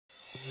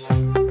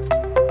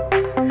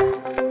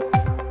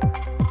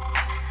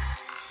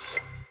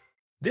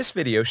This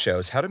video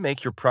shows how to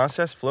make your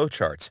process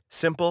flowcharts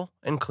simple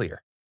and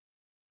clear.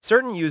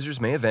 Certain users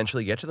may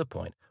eventually get to the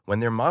point when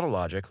their model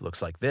logic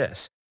looks like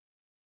this,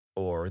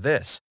 or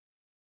this,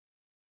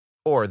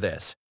 or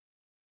this.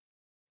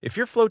 If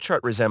your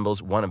flowchart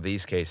resembles one of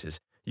these cases,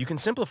 you can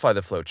simplify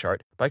the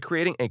flowchart by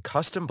creating a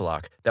custom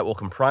block that will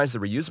comprise the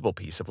reusable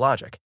piece of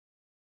logic.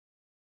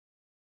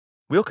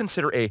 We'll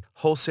consider a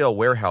wholesale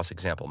warehouse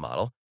example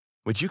model,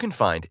 which you can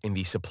find in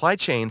the Supply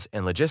Chains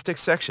and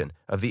Logistics section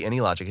of the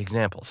AnyLogic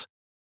examples.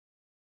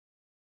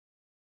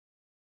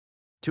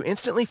 To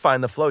instantly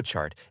find the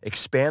flowchart,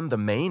 expand the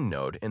main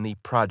node in the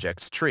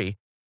project's tree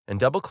and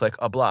double-click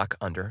a block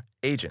under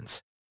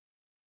Agents.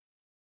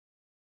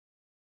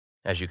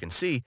 As you can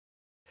see,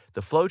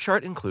 the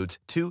flowchart includes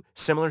two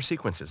similar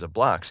sequences of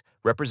blocks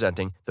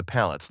representing the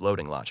pallet's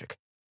loading logic.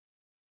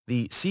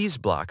 The Seize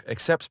block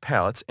accepts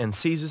pallets and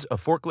seizes a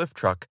forklift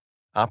truck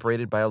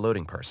operated by a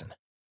loading person.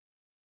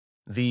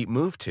 The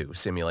Move To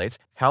simulates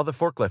how the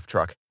forklift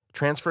truck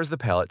transfers the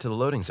pallet to the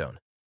loading zone.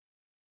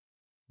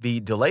 The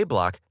Delay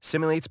block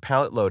simulates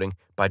pallet loading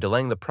by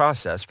delaying the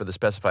process for the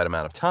specified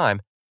amount of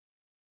time,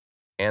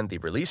 and the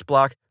Release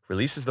block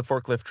releases the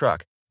forklift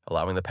truck,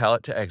 allowing the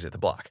pallet to exit the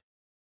block.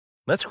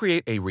 Let's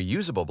create a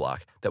reusable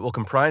block that will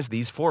comprise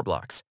these four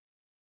blocks.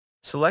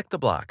 Select the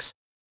blocks.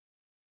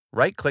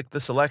 Right-click the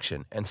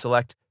selection and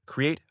select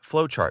Create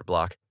Flowchart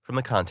Block from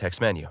the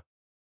context menu.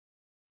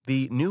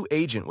 The New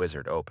Agent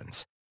wizard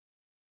opens.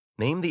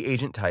 Name the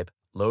agent type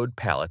Load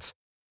Pallets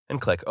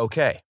and click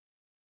OK.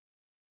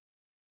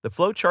 The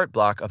flowchart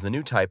block of the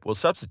new type will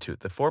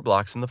substitute the four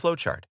blocks in the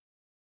flowchart.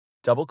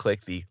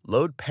 Double-click the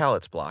Load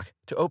Pallets block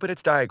to open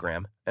its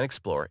diagram and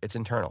explore its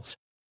internals.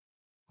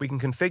 We can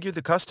configure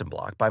the custom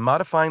block by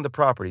modifying the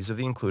properties of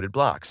the included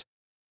blocks.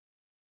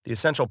 The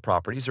essential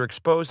properties are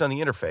exposed on the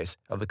interface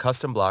of the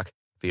custom block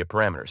via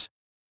parameters.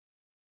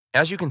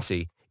 As you can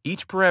see,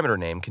 each parameter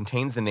name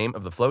contains the name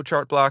of the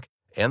flowchart block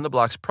and the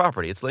block's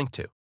property it's linked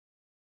to.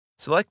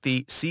 Select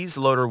the Seize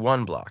Loader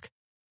 1 block.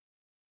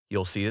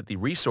 You'll see that the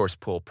resource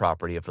pool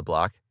property of the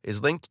block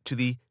is linked to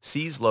the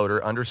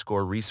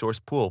seizeloader_resource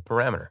pool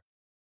parameter.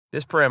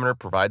 This parameter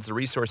provides the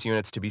resource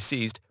units to be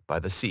seized by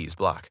the Seize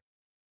block.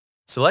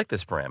 Select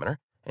this parameter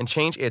and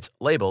change its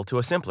label to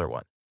a simpler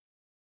one,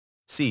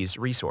 Seize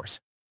Resource.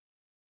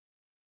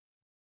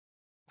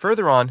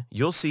 Further on,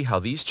 you'll see how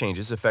these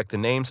changes affect the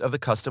names of the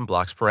custom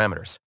block's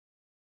parameters.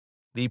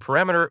 The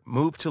parameter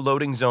Move to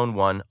Loading Zone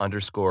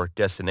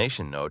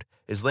 1_destination node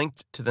is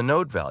linked to the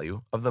node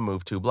value of the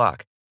Move To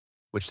block,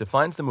 which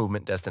defines the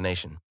movement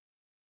destination.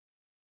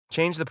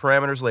 Change the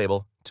parameter's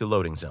label to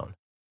Loading Zone.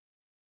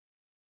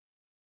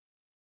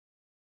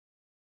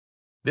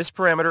 This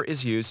parameter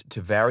is used to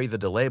vary the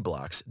delay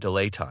block's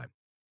delay time.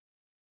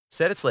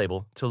 Set its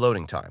label to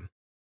Loading Time.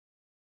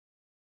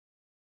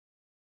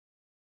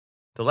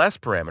 The last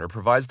parameter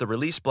provides the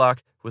Release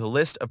block with a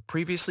list of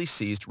previously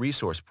seized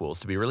resource pools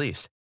to be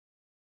released.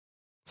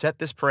 Set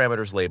this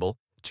parameter's label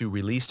to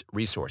Released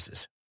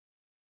Resources.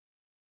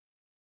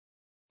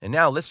 And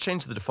now let's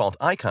change the default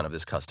icon of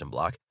this custom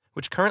block,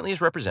 which currently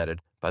is represented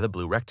by the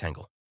blue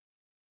rectangle.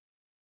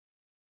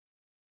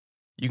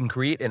 You can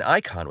create an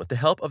icon with the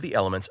help of the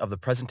elements of the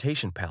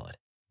presentation palette,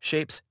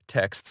 shapes,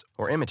 texts,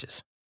 or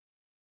images.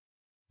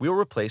 We will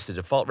replace the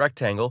default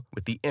rectangle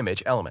with the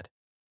image element.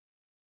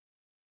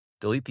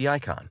 Delete the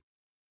icon.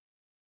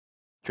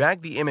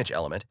 Drag the image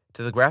element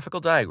to the graphical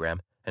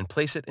diagram and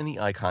place it in the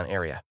icon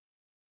area.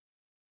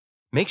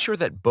 Make sure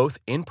that both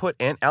input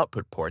and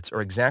output ports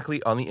are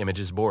exactly on the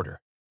image's border.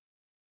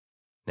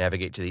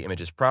 Navigate to the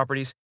image's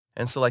properties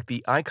and select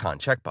the Icon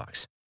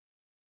checkbox.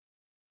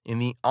 In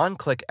the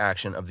On-Click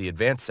action of the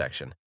Advanced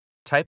section,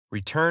 type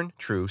Return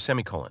True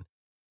semicolon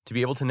to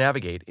be able to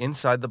navigate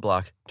inside the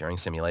block during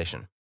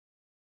simulation.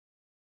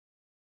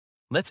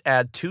 Let's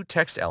add two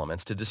text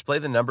elements to display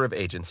the number of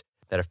agents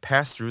that have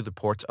passed through the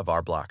ports of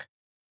our block.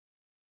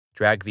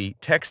 Drag the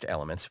text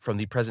elements from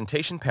the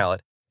presentation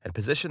palette and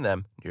position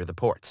them near the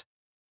ports.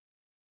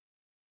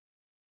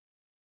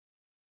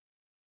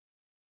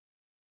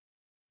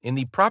 In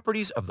the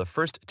properties of the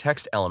first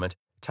text element,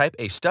 type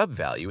a stub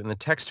value in the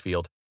text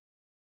field.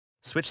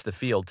 Switch the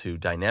field to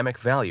dynamic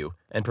value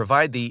and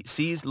provide the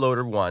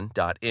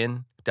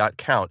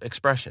seizeloader1.in.count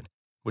expression,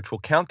 which will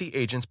count the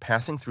agents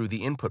passing through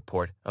the input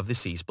port of the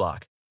Seize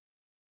block.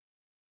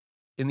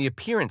 In the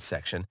Appearance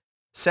section,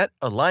 set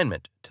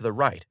alignment to the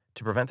right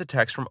to prevent the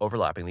text from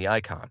overlapping the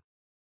icon.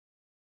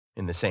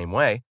 In the same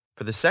way,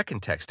 for the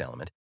second text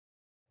element,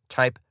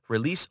 type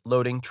Release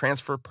Loading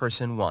Transfer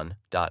Person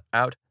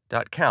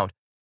 1.out.count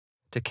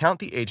to count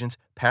the agents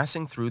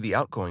passing through the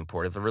outgoing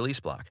port of the release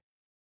block.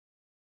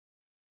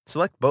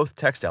 Select both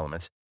text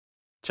elements,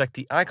 check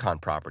the icon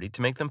property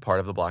to make them part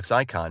of the block's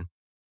icon,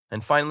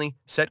 and finally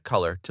set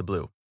color to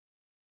blue.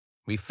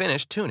 We've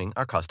finished tuning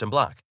our custom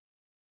block.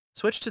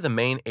 Switch to the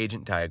main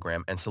agent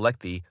diagram and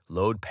select the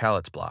Load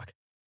Pallets block.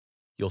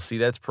 You'll see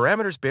that its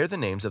parameters bear the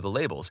names of the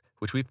labels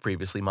which we've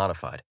previously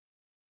modified.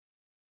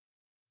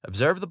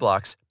 Observe the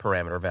block's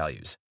parameter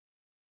values.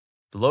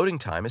 The loading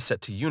time is set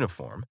to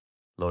uniform,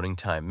 loading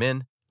time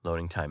min,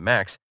 loading time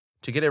max,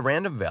 to get a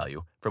random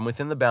value from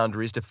within the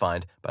boundaries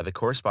defined by the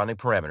corresponding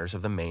parameters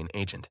of the main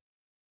agent.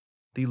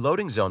 The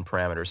loading zone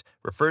parameters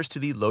refers to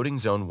the loading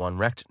zone 1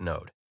 rect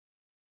node.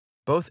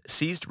 Both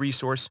seized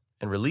resource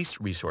and released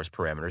resource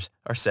parameters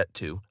are set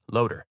to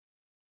loader.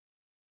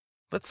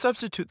 Let's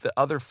substitute the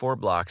other 4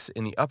 blocks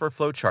in the upper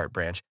flowchart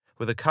branch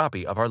with a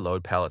copy of our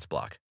load pallets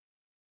block.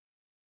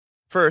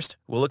 First,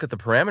 we'll look at the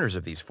parameters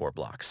of these 4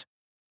 blocks.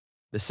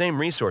 The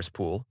same resource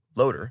pool,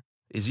 loader,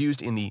 is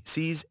used in the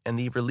seize and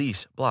the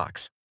release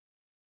blocks.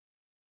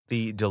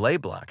 The delay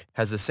block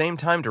has the same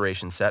time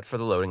duration set for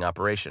the loading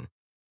operation.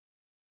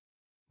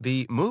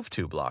 The move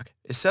to block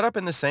is set up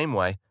in the same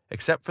way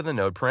except for the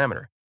node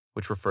parameter,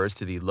 which refers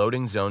to the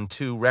loading zone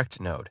 2 rect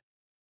node.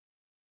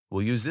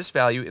 We'll use this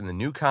value in the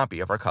new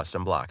copy of our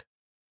custom block.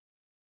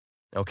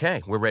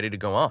 Okay, we're ready to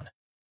go on.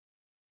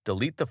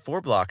 Delete the 4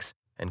 blocks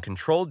and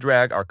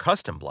Control-drag our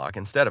custom block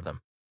instead of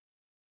them.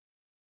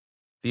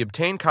 The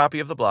obtained copy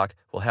of the block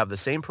will have the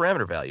same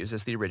parameter values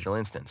as the original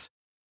instance.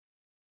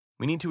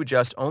 We need to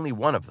adjust only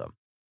one of them.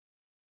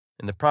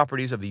 In the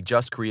properties of the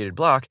just created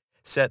block,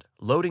 set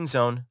loading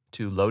zone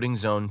to loading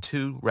zone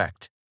 2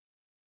 rect.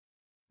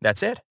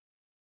 That's it.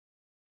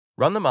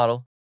 Run the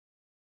model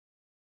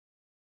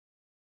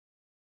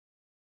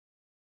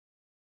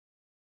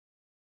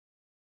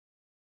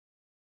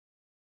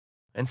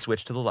and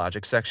switch to the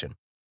logic section.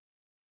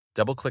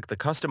 Double-click the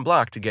custom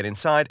block to get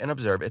inside and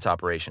observe its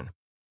operation.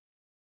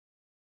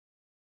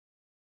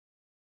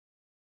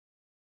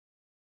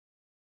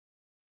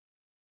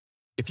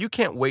 If you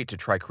can't wait to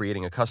try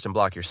creating a custom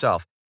block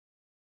yourself,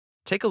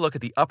 take a look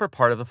at the upper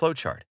part of the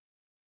flowchart.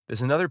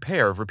 There's another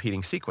pair of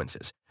repeating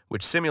sequences,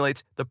 which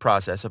simulates the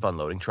process of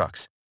unloading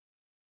trucks.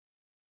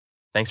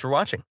 Thanks for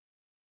watching.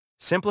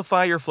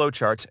 Simplify your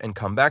flowcharts and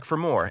come back for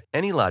more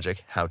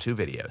AnyLogic how-to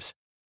videos.